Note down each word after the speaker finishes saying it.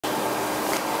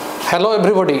Hello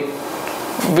everybody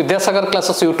Vidyasagar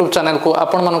classes YouTube channel को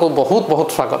आपण मानको बहुत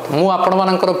बहुत स्वागत। मु आपण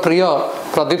मानकर प्रिय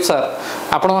प्रदीप सर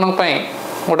आपण मानक पई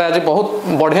गोटे आज बहुत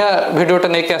बढ़िया वीडियोटे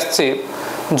नहीं के आछि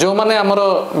जो माने हमर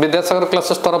विद्यासागर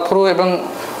क्लासेस तरफ एवं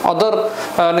अदर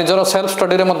निजर सेल्फ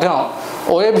स्टडी रे मध्य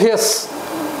OAVS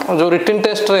जो रिटन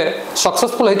टेस्ट रे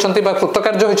सक्सेसफुल होइछंती बा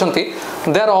कृतकार्य होइछंती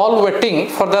they are all waiting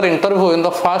for their interview in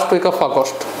the first week of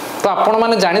अगस्त। तो आपण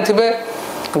माने जानिथिबे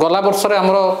गला वर्ष रे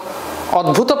हमर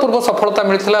अद्भुतपूर्व सफलता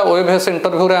मिलता OAVS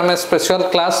इंटरव्यू रे आम स्पेशल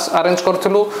क्लास अरेंज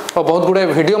करूँ और बहुत गुड़े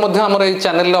वीडियो आम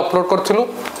चैनल अपलोड करूँ।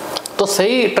 तो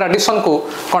सही ट्रेडिशन को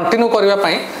कंटिन्यू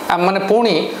करने आम मैंने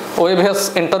पुणी OAVS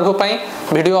इंटरव्यू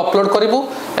वीडियो अपलोड करूँ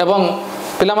एवं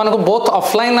पिला मानक बोथ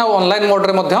ऑफलाइन और ऑनलाइन मोड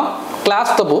रे मध्य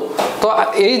क्लास दबु। तो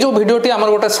यही जो वीडियोटी आमर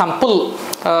गोटे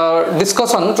सैंपल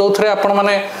डिस्कशन जो थे आपण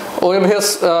मैंने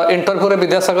OAVS इंटरव्यू रे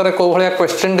विद्यासागर रे को भलिया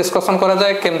क्वेश्चन डिस्कशन करा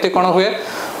जाए केमती कौन हुए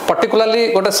पर्टिकुलरली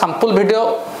गोटे सैंपल वीडियो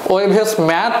OAVS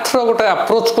मैथ रो गोटे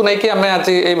अप्रोच को लेकिन आम आज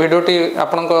ये वीडियोटी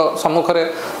आपण सम्मुख में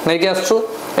नहीं आसचु।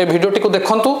 ए वीडियोटी को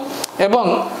देखंतु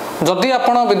एवं जदि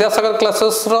आपण विद्यासागर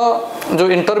क्लासेस रो जो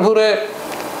इंटरव्यू रे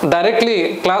डायरेक्टली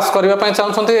क्लास करने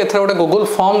चाहते एथे गोटे गूगल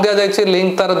फॉर्म दि जाए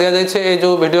लिंक तार दि जाए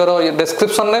जो वीडियो रो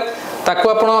डिस्क्रिप्शन में ताकू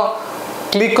आपण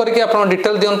क्लिक करके आप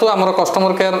डिटेल दिंतु आमर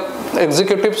कस्टमर केयर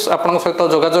एग्जीक्यूटिव्स आपण सहित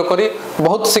जोगाजोग करी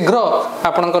बहुत शीघ्र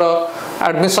आपणकर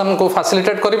एडमिशन को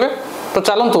फैसिलिटेट करेंगे। तो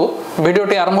चलतु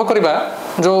वीडियोटी आरंभ करवा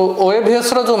जो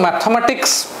OAVS रो जो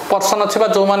मैथमेटिक्स पर्सन अच्छी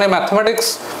जो मैंने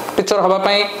मैथमेटिक्स टीचर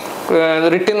हवापाई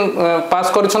रिटन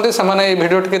पास करिसेंती से माने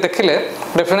वीडियो टी देखिले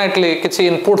डेफिनेटली किसी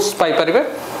इनपुट्स पाई परिबे।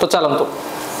 तो चलतु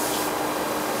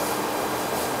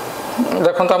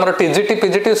देखो आमर TGT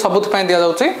PGT सबुथ दिया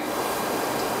जाउची।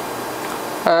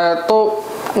 तो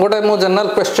गोटे मु जनरल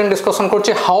क्वेश्चन डिस्कशन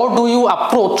करछि how do you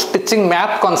approach teaching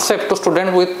math concept to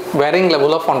student with varying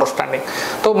level of understanding.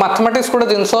 तो मैथमेटिक्स गोटे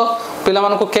जिनस पिला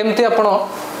मानकु केमती आपण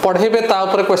पढ़ेबे ता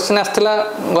ऊपर क्वेश्चन आस्थिला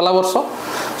गला वर्ष।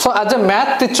 So as a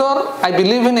math teacher I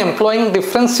believe in employing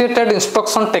differentiated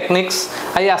instruction techniques.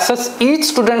 I assess each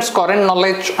students current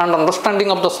knowledge and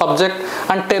understanding of the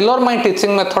subject and Taylor my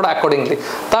teaching method accordingly.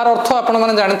 तार अर्थ आपण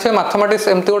माने जानिथिबे मैथमेटिक्स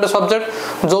एमती गोटे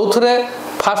subject जोथरे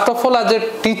first of all as a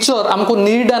teacher आमको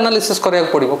need analysis करिया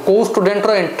पड़िबो को student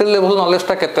रो entry level knowledge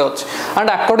टा केते अछि एंड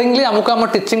अकॉर्डिंगली आमको हम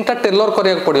टीचिंग टा टेलर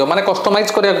करिया पड़िबो माने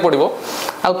कस्टमाइज करिया पड़िबो।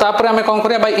 आ तापर आमे कोन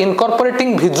करिया बाय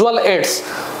इनकॉर्पोरेटिंग विजुअल एड्स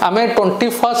आमे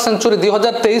 21st सेंचुरी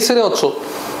 2023 रे अछु।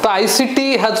 तो ICT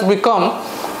has become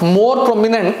more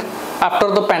prominent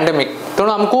after the pandemic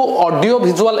तेणु आमको ऑडियो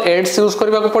विजुअल एड्स यूज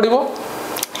करबा को पड़िबो।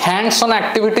 हैंड्स ऑन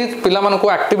एक्टिविटीज पिला मानकु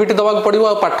एक्टिविटी दबा पड़िबो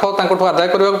आ पाठ तांकोठु आदाय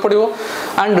करबा पड़िबो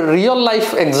and real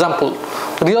life example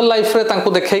real life रे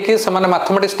तांको देखै कि से माने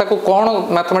मैथमेटिक्स ताको कोन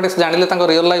मैथमेटिक्स जानिले तांको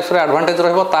रियल लाइफ रे एडवांटेज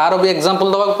रहबो तार भी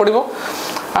एग्जांपल दबा पड़िबो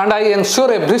and I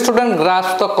ensure every student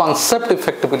grasp the concept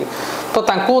effectively. तो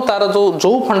तांको तार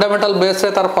जो फंडामेंटल बेस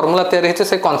रे तार फार्मूला तयार हेछि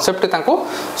से कांसेप्ट तांको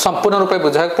संपूर्ण रूपे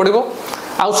बुझाय पड़िबो।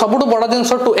 आउ सबुठु बड़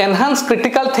जिनस to enhance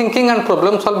critical thinking and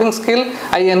problem solving skill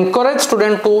I encourage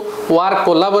student to work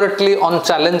कोलाबोरेटली on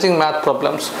challenging math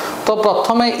problems. तो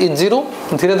प्रथम इजी रु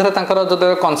धीरे धीरे तांकर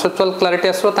जो कॉन्सेप्चुअल क्लैरिटी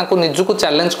आसो तांको निजु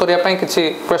चैलेंज करिया पई किछि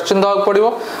क्वेश्चन दवा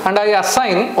पड़िबो and I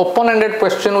assign open ended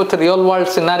question with real world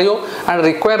scenario and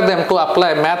require them to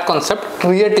apply math concept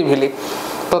creatively.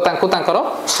 तो तांको तांकर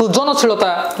सृजनशीलता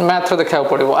मैथ रे देखा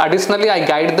पड़िबो। Additionally I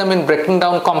guide them in breaking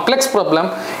down complex problem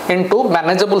into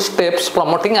manageable steps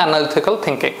promoting analytical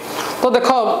thinking. तो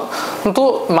देखो तो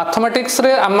mathematics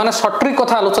रे हम माने शॉर्ट ट्रिक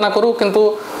कथा आलोचना करू किंतु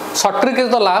short trick is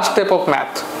the last step of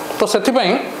math. तो सेथि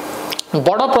पई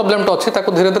बड़ प्रॉब्लम तो अच्छी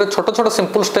ताको धीरे धीरे छोट छोट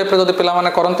सिंपल स्टेप रे जदि पिला माने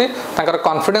करंती ताकर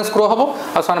कॉन्फिडेंस ग्रो हबो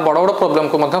आ साने बड़ बड़ प्रॉब्लम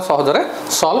को मध्य सहज रे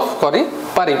सॉल्व करि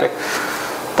पारिबे।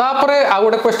 तापरे आ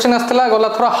गोटे क्वेश्चन आस्थिला गला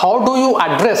थोड़ा how do you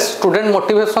address student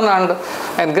motivation and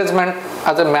engagement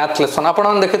as a math lesson.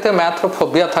 आपण देखिते मैथ रो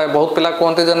फोबिया थाए बहुत पिला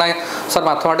कहते जे नाइ सर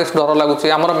मैथमेटिक्स डर लागुची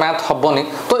हमर मैथ हबनी।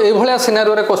 तो ए भलिया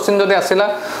सिनेरियो रे क्वेश्चन जदि आसिला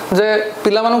जे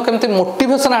पिला मानु केमती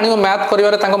मोटिवेशन आनियो मैथ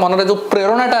करिवारे तांको मन रे जो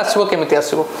प्रेरणाटा आसीबो केमती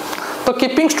आसीबो। तो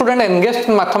keeping student engaged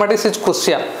in mathematics is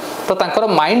crucial. तो तांकर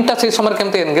माइंड टा से समय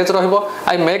केमती एंगेज रहबो।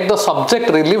 I make the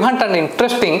subject relevant and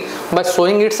interesting by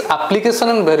showing its application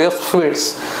in various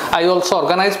fields. I also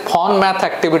organise fun math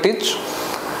activities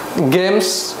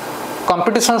games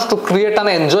competitions to create an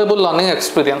enjoyable learning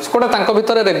experience। कोटे तांको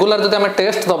भितरे रेगुलर जदि हमें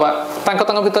टेस्ट दबा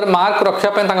तांको भितरे mark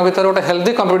रखिया पे तांको भितरे गोटे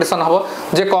हेल्दी कंपटीशन हबो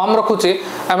जे कम रखुची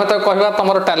हमें तो कहबा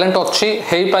तमरो टैलेंट अछि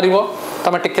हेई परिबो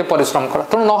तमे टिके परिश्रम कर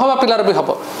तेणु न हवा पिलार भी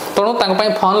हबो तेणु तांको पई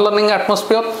fun learning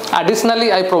atmosphere. Additionally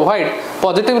I provide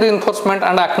positive reinforcement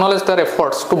and acknowledge their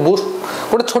efforts to boost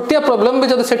गोटे छोटिया प्रॉब्लम भी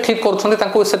जदि से ठीक करछन्ती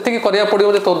तांको सेति की करिया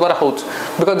पड़िबो जे तो द्वारा होउछ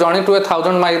because journey to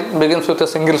 1000 mile begins with a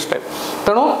single step.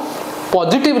 तेणु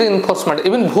पॉजिटिव रिइंफोर्समेंट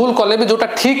इवन भूल कले भी जोटा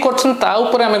ठीक करछन ता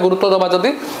ऊपर हमें गुरुत्व दबा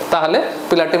जदी ताहले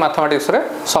पिलाटी मैथमेटिक्स रे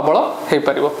सबल हे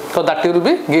परिबो तो that will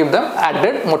be give them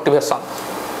added motivation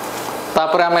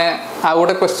तापर हमें आ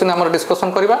गोटे क्वेश्चन हमर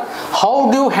डिस्कशन करबा how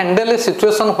do you handle A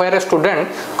situation where a student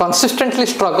consistently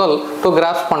struggle to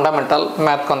grasp fundamental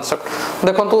math concept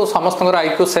देखंतु समस्तଙ୍କର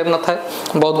आईक्यू सेम न थाए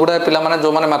बहुत गुडा पिला माने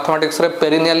जो माने मैथमेटिक्स रे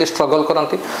पेरिनियली स्ट्रगल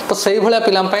करंती तो सेही भलिया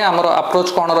पिला पय हमर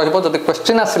अप्रोच कोन रहइबो जदी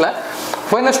question आसिला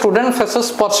when a student faces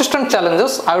persistent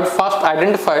challenges I would first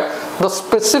identify the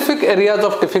specific areas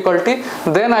of difficulty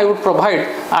then I would provide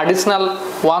additional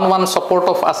one support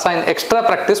of assign extra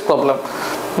practice problem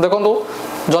देखंतु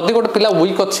जदि गोटे पिला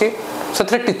वीक अच्छी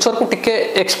से टीचर को टिके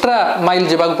extra mile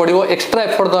जावाक पड़ो extra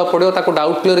effort देवा पड़ो ताको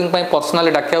डाउट क्लियरिंग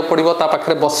पर्सनाली डाकिया पड़ो ता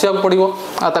पाखरे बसिया पड़ो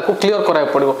ताको क्लियर करा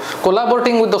पड़ो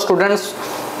कोलाबोरेटिंग with the students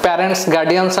parents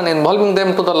guardians and involving them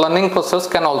to the learning process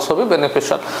can also be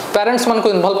beneficial parents मान को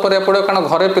इन्वॉल्व करिया पड़ो कारण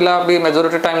घरे पिला भी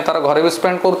मेजॉरिटी टाइम तार घरे भी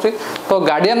स्पेंड करूची तो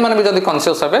गार्डियन माने भी जदी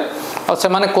कॉन्शियस हेबे और से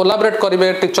माने कोलैबोरेट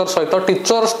करिवे टीचर सहित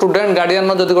टीचर स्टूडेंट गार्डियन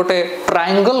नो जदी गोटे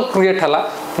ट्रायंगल क्रिएट हला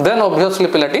देन ऑब्वियसली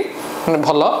पिलाटी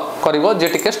भलो करिवो जे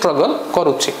टिके स्ट्रगल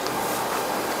करूची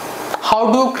How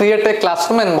do you create a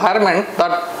classroom environment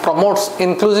that promotes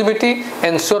inclusivity,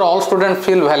 ensure all students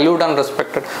feel valued and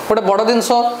respected? गोटे बड़ जिनस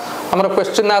हमर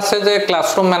क्वेश्चन आसे जे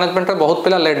क्लासरूम मैनेजमेंट रे बहुत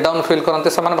पिला लेट डाउन फील करते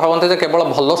से माने भावंते जे केवल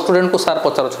भलो स्टूडेंट को सार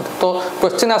पचारुछथि तो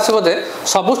क्वेश्चन आसीबो जे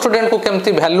सब स्टूडेंट को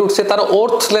केमती वैल्यूड से तार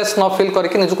वर्थलेस न फील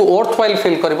करके निजको वर्थवाइल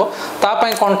फील करबो ता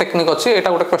पय कोन टेक्निक अछि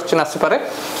एटा गोटे क्वेश्चन आसी पारे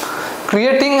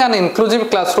Creating an inclusive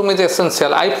classroom is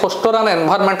essential. I foster an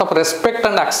environment of respect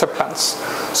and acceptance.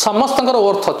 समस्तंकर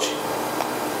अर्थ अछि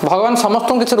भगवान समस्त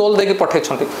किसी रोल देकी पठे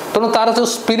तेणु तार जो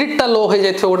स्पिरिटा लो हो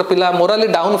जाए गोटे पिला मोराली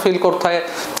डाउन फील करए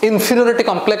इनफीरियोरिटी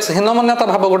कम्प्लेक्स हीनमान्यता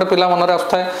भाव गोटे पिला मन में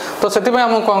आसए तो से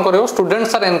कौन कर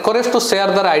students are encourage to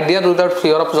share there idea without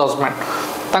fear of judgement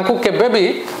तांको केबे भी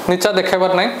नीचा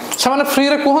देखेबार नहीं से माने फ्री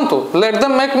रे कहंतु let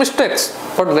them make mistakes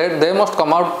but let they must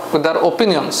come out with their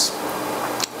opinions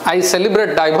I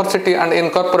celebrate diversity and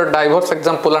incorporate diverse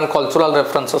example and cultural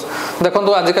references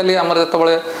देखो आजिकल आम जो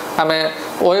आम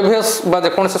OAVS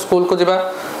जेको स्कूल को जावा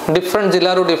डिफरेंट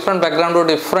जिला रू डिफरेंट बैकग्राउंड रू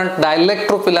डिफरेंट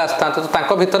डायलेक्ट रू पिला आसता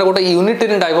तो भितर गोटे यूनिटी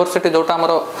इन डाइवर्सिटी जोटा आम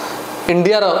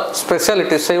इंडिया रो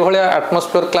स्पेशलिटी से भाया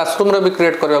एटमोस्फियर क्लासरूम रे भी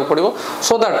क्रिएट करबा पड़िबो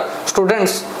so that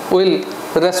students will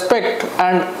respect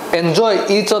and enjoy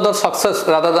each other success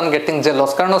rather than getting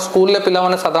jealous कारण स्कूल ले पिला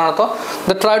माने साधारणतः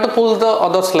they try to pull the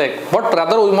others leg but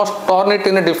rather we must turn it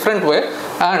in a different way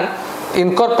and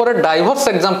incorporate diverse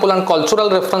example and cultural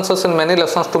references in many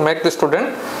lessons to make the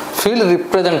student feel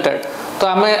represented तो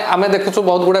आमे देखिछु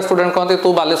बहुत गुडा student कहते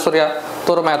तू बालेश्वरिया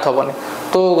तोर math हबनी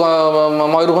तो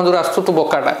मयूरभंज आसु तू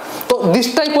बोकाटा तो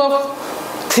this type of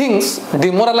things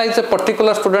demoralize a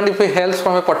particular student if he hails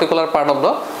from a particular part of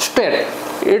the state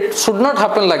it should not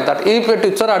happen like that if a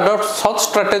teacher adopts such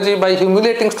strategy by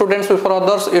humiliating students before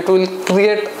others it will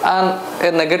create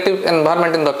a negative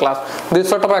environment in the class this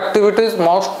sort of activities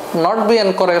must not be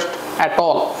encouraged at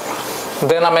all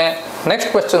then ame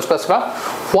next question specify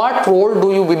what role do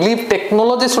you believe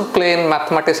technology should play in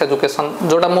mathematics education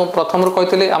जोटा मु प्रथम रो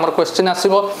कहितली हमर question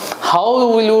आसीबो how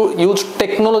will you use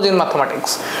technology in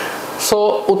mathematics so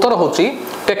उत्तर होची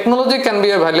technology can be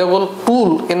a valuable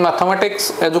tool in mathematics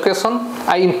education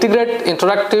I integrate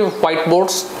interactive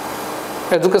whiteboards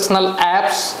educational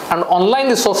apps and online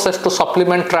resources to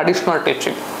supplement traditional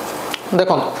teaching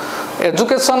देखो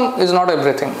education is not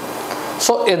everything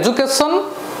so education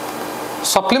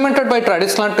supplemented by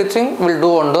traditional teaching will do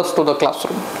wonders to the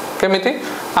classroom केमिति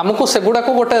हमको सेगुडा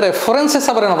को गोटे reference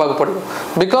हिसाब रे नबाक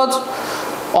पड़िबो because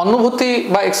अनुभूति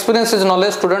बा experience is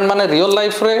knowledge student माने रियल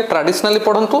लाइफ रे traditionally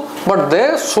पढ़ंतु but they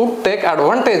should take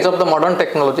advantage of the modern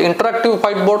technology interactive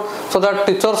white board so that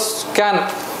teachers can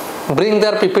bring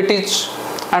their PPTs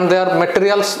and their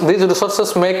materials these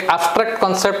resources make abstract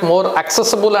concept more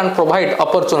accessible and provide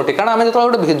opportunity कारण आमे जतो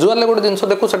गोटे visual ले गोटे जिंस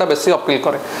देखु सेटा बेसी appeal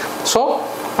करे सो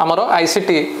हमरो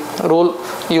आईसीटी रूल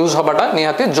यूज हबाटा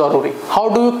निहाती जरूरी how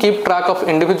do you keep track of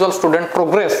individual student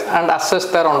progress and assess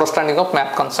their understanding of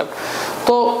math concept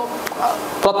तो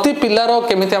प्रति पिलारो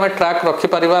केमिति आमे ट्रैक रखि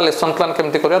परिबा लेसन प्लान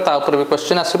केमिति करिया ता ऊपर भी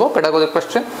question आसीबो pedagogic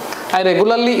question I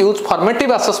regularly use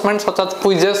formative assessment such as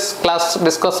quizzes class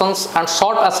discussions and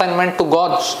short assignment to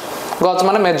gauge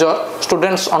माने major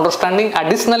students understanding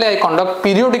additionally I conduct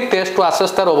periodic test to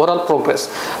assess there overall progress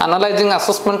analysing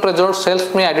assessment results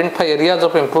helps me identify areas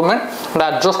of improvement and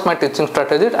adjust my teaching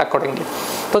strategy accordingly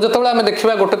तो जतबेला आमे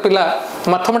देखिबा गोटे पिला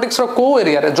mathematics रो को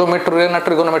area रे geometry रे ना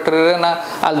trigonometry रे ना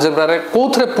अलजेब्रा रे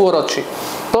कोथरे पुअर अछि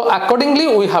तो accordingly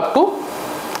we have to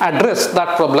address that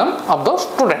problem of the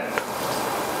student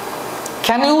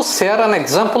Can you share an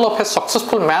example of a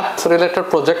successful math related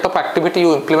project of activity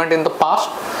you implement in the past?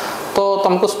 तो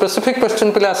तुमको specific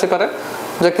question पे आसी पारे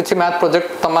जे किछि math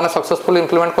project तुम माने successfully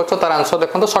implement करछो तार answer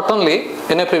देखो certainly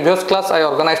in A previous class I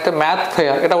organised A math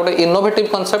fair एटा गोटे इनोवेटिव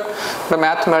कांसेप्ट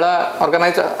मैथ मेला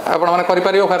ऑर्गेनाइज आपण माने करि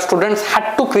पारियो where students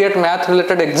had to create math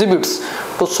related exhibits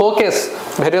to showcase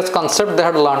various concept they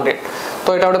had learned it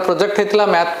तो एटा गोटे project हेतिला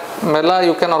math Mela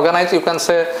you can organise you can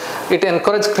say it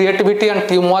encourage creativity and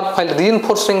team work while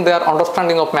reinforcing their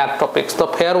understanding of math topics. The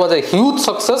fair was a huge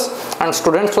success and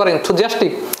students were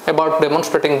enthusiastic about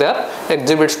demonstrating their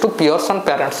exhibits to peers and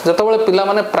parents. जेतबेले पिला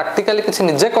माने practically किछि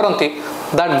निजे करंती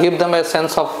that give them a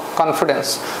sense of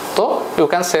confidence. So you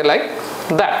can say like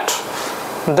that.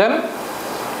 Then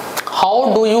how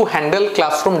do you handle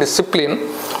classroom discipline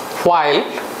while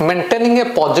maintaining a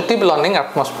positive learning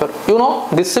atmosphere? You know,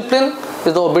 discipline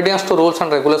is the obedience to rules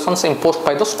and regulations imposed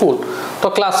by the school.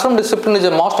 So classroom discipline is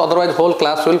a must, otherwise whole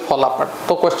class will fall apart.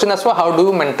 So question is, how do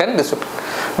you maintain discipline?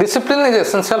 Discipline is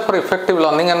essential for effective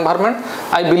learning environment.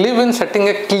 I believe in setting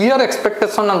a clear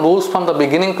expectation and rules from the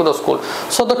beginning to the school.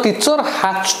 So the teacher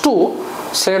has to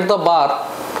set the bar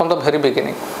from the very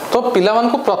beginning. तो पिला मान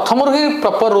को प्रथम ही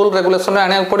proper rule regulation में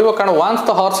आने पड़ो कारण once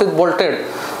the horse is bolted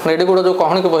ready good जो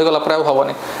कहनी को बही गला प्राय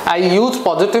हबनी आई use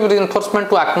positive reinforcement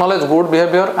to acknowledge good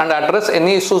behaviour and address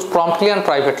any issues promptly and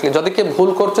privately जदि के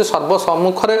भूल करछि सर्व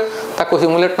सम्मुख रे ताको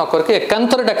ह्यूमिलेट न करके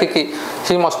एकांतर डाकी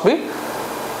he must be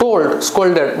told,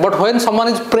 scolded, but when someone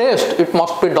is praised, it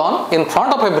must be done in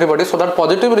front of everybody so that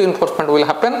positive reinforcement will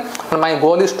happen. And my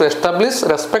goal is to establish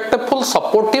respectful,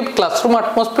 supportive classroom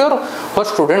atmosphere where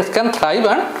students can thrive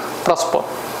and prosper.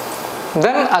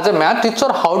 Then as a math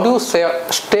teacher, how do you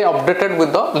stay updated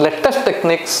with the latest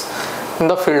techniques in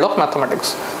the field of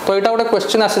mathematics? तो यहाँ गोटे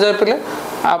question आसी जाए पे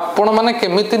आपण मैंने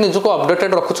केमिति निजको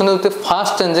updated रखुछन with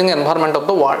fast changing environment of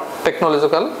the world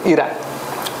technological Ira.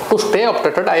 To stay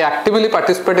updated, I actively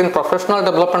participate in professional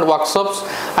development workshops,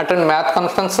 attend math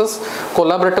conferences,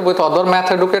 collaborate with other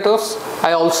math educators.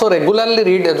 I also regularly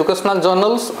read educational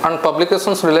journals and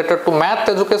publications related to math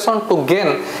education to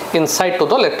gain insight to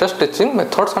the latest teaching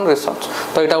methods and research.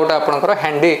 तो यहाँ गोटे आपनकर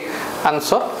handy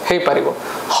answer hey पारिबो.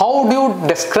 How do you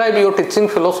describe your teaching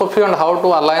philosophy and how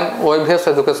to align OAVS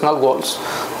educational goals?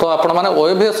 तो आपण माने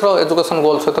OAVS रो education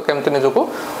goals सहित केमति निजको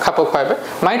खाप खुआबे.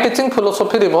 My teaching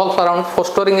philosophy revolves around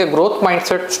fostering a growth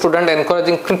mindset student,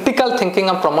 encouraging critical thinking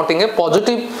and promoting a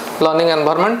positive learning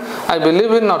environment. I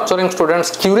believe in nurturing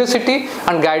students' curiosity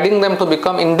and guiding them to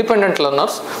become independent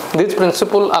learners. These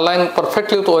principles align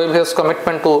perfectly with OAVS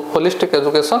commitment to holistic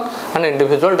education and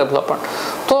individual development.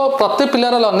 तो प्रति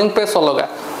पिलार learning pace अलग है.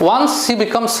 Once he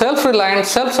becomes self-reliant,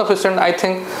 self-sufficient, I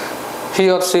think he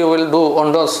or she will do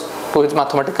wonders to his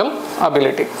mathematical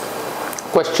ability.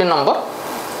 Question number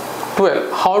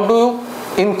 12. How do you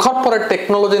incorporate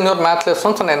technology in your math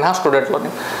lessons and enhance student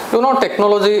learning? You know,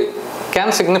 technology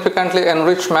can significantly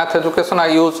enrich math education. I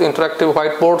use interactive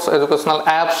whiteboards, educational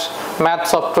apps, math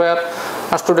software,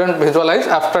 and students visualize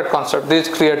abstract concepts. These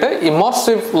create an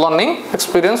immersive learning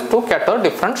experience to cater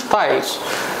different styles.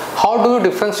 How do you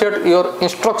differentiate your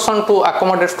instruction to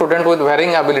accommodate students with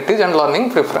varying abilities and learning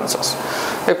preferences?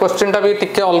 A question टा भी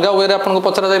टिके अलग वे रे आपन को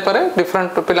पचरा जाय पारे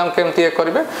डिफरेंट पिलाम केमती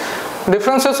करिवे.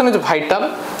 Differentiation is vital.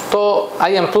 So I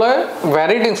employ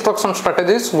varied instruction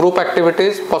strategies, group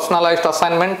activities, personalized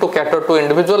assignment to cater to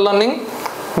individual learning.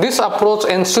 This approach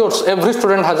ensures every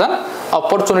student has an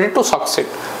opportunity to succeed.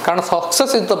 Because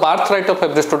success is the birthright of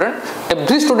every student.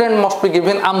 Every student must be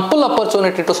given ample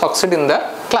opportunity to succeed in the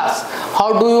class.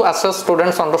 How do you assess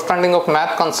students' understanding of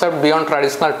math concept beyond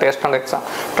traditional test and exam?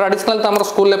 Traditional तो हमारे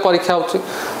school ले परीक्षा होची.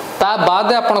 ता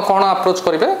बाद आपण कोन approach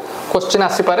करिवे question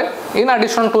आसी पारे. In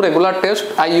addition to regular test,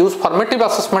 I use formative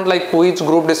assessment like quiz,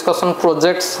 group discussion,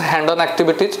 projects, hand-on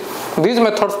activities. These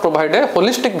methods provide a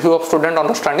holistic view of student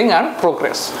understanding and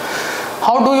progress.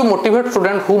 How do you motivate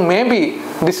students who may be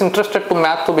disinterested to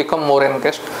math to become more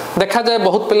engaged? देखा जाए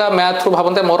बहुत पिला math रू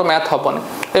भाबंते मोर math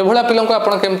हबनी एभला पिला को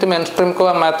आपण केमति main stream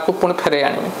को math को पुणी फेरे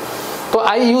आनी. तो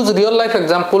आई use real life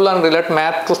example and relate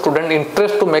math to student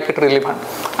interest to make it relevant.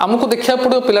 आमको देखिया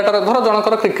पड़ो पिलाटार धर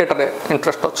जनकर क्रिकेट रे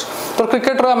इंटरेस्ट अछि तो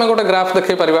क्रिकेट रे आमे गोटे ग्राफ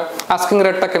देखै परिबा आस्किंग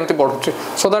रेट ता केमति बढ़ुची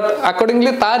सो दैट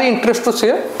अकॉर्डिंगली तार इंटरेस्ट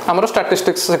से हमर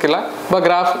स्टैटिस्टिक्स सिखिला बा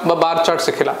ग्राफ बा bar chart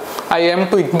सिखिला. I am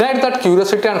to ignite that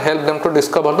curiosity and help them to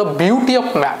discover the beauty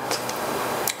of math.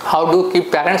 How do you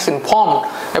keep parents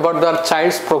informed about their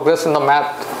child's progress in the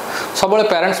math? सब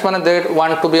parents माने they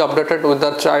want to be updated with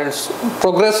their child's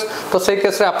progress. तो से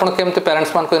case रे आपण केमति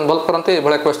parents मान को involve करंते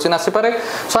एबळे question आसी पारे.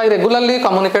 सो आई regularly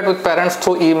communicate with parents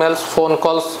through emails, phone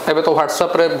calls. एबे तो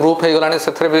व्हाट्सएप रे ग्रुप हे गलानी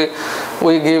सेथरे भी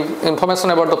we give information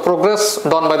about the progress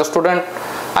done by the student.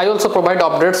 I also provide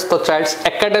updates to the child's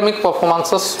academic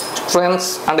performances,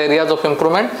 strengths and areas of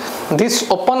improvement. This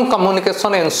open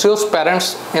communication ensures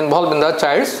parents involved in the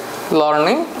child's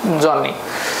learning journey.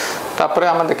 तापर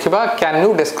आम देखा, can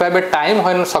you describe a time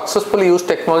when successfully used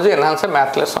technology enhance a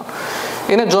math lesson?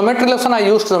 In a geometry lesson, I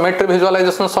used geometry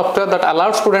visualization software that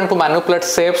allowed students to manipulate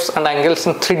shapes and angles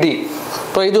in 3D.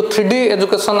 So, this 3D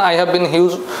education I have been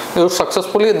used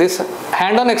successfully. This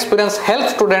hand-on experience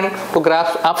helps students to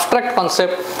grasp abstract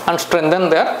concepts and strengthen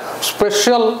their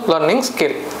spatial learning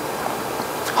skill.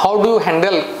 How do you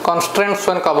handle constraints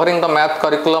when covering the math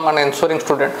curriculum and ensuring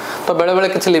student? तो बेले बेले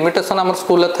किसी limitation आमर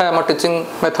school था, आमर teaching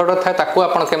method था, ताकू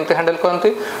आपण केमते handle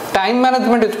करंती. Time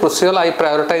management is crucial. I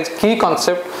prioritize key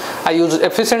concept. I use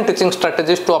efficient teaching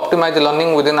strategies to optimize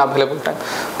learning within available time.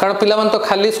 कारण पिलावन तो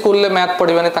खाली स्कूल ले math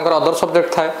पढ़िबानी, तांकर other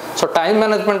subject था. So time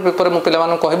management पेपर मु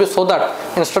पिलावन कहबी so that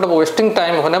instead of wasting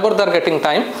time, whenever they are getting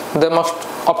time, they must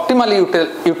optimally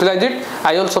utilize it.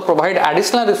 I also provide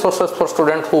additional resources for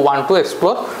students who want to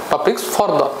explore topics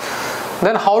further.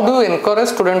 Then how do you encourage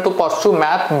students to pursue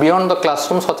math beyond the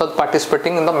classroom, such as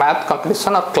participating in the math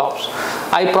competition or clubs?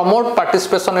 I promote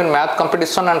participation in math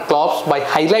competition and clubs by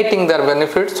highlighting their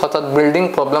benefits, such as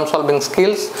building problem solving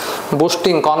skills,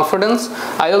 boosting confidence.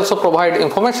 I also provide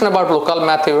information about local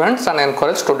math events and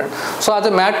encourage students. So as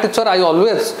a math teacher, I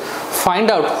always find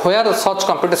out where such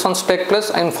competitions take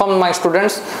place, inform my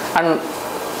students and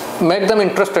make them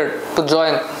interested to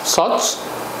join such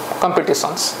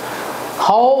competitions.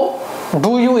 How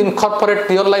do you incorporate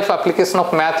real life application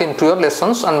of math into your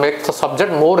lessons and make the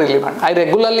subject more relevant? I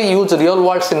regularly use real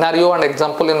world scenario and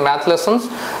example in math lessons.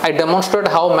 I demonstrate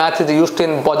how math is used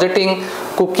in budgeting,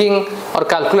 cooking or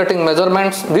calculating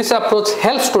measurements. This approach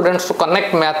helps students to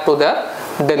connect math to their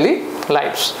daily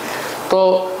lives. तो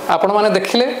आपण माने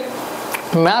देखिले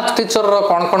math teacher रो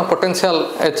कौन potential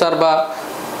HR बा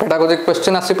pedagogic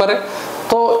question आसी पारे.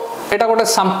 तो एटा गोटे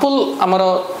सैंपल आमर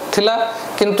थिला,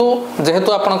 किंतु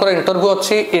जेहेतु आपनकर इंटरव्यू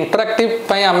अच्छी इंटरैक्टिव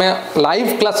पई आमे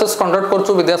live classes conduct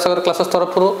करछु Vidyasagar classes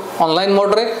तरफ ऑनलाइन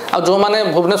मोड रे. आ जो माने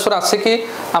भुवनेश्वर आसिकी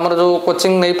आमर जो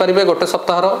कोचिंग नै परिबे गोटे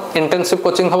सप्ताहर इंटेंसिव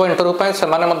कोचिंग हबो इंटरव्यू पई, से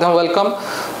माने मध्यम वेलकम.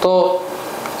 तो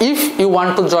if you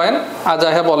want to join, as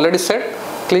I have already said,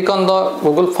 click on the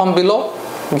Google form below,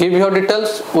 give your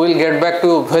details. We will get back to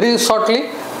you very shortly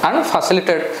and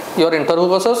facilitate your interview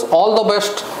process. All the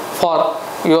best for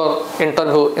your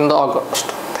interview in the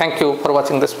August. Thank you for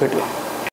watching this video.